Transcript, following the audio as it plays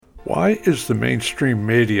Why is the mainstream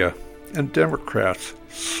media and Democrats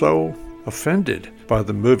so offended by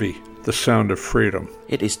the movie The Sound of Freedom?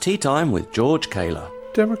 It is tea time with George Kaler.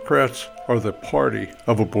 Democrats are the party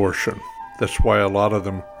of abortion. That's why a lot of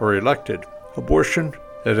them are elected. Abortion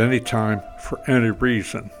at any time for any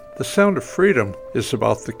reason. The Sound of Freedom is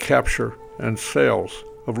about the capture and sales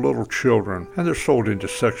of little children, and they're sold into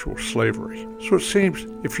sexual slavery. So it seems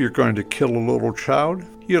if you're going to kill a little child,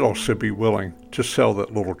 you'd also be willing to sell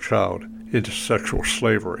that little child into sexual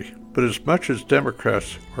slavery. But as much as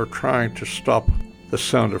Democrats are trying to stop the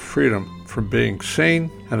Sound of Freedom from being seen,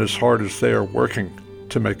 and as hard as they are working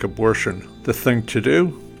to make abortion the thing to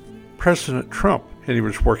do, President Trump, and he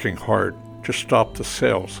was working hard to stop the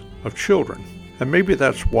sales of children. And maybe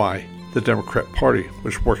that's why the Democrat Party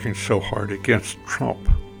was working so hard against Trump.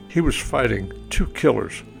 He was fighting two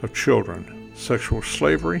killers of children, sexual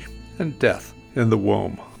slavery and death in the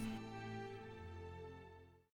womb.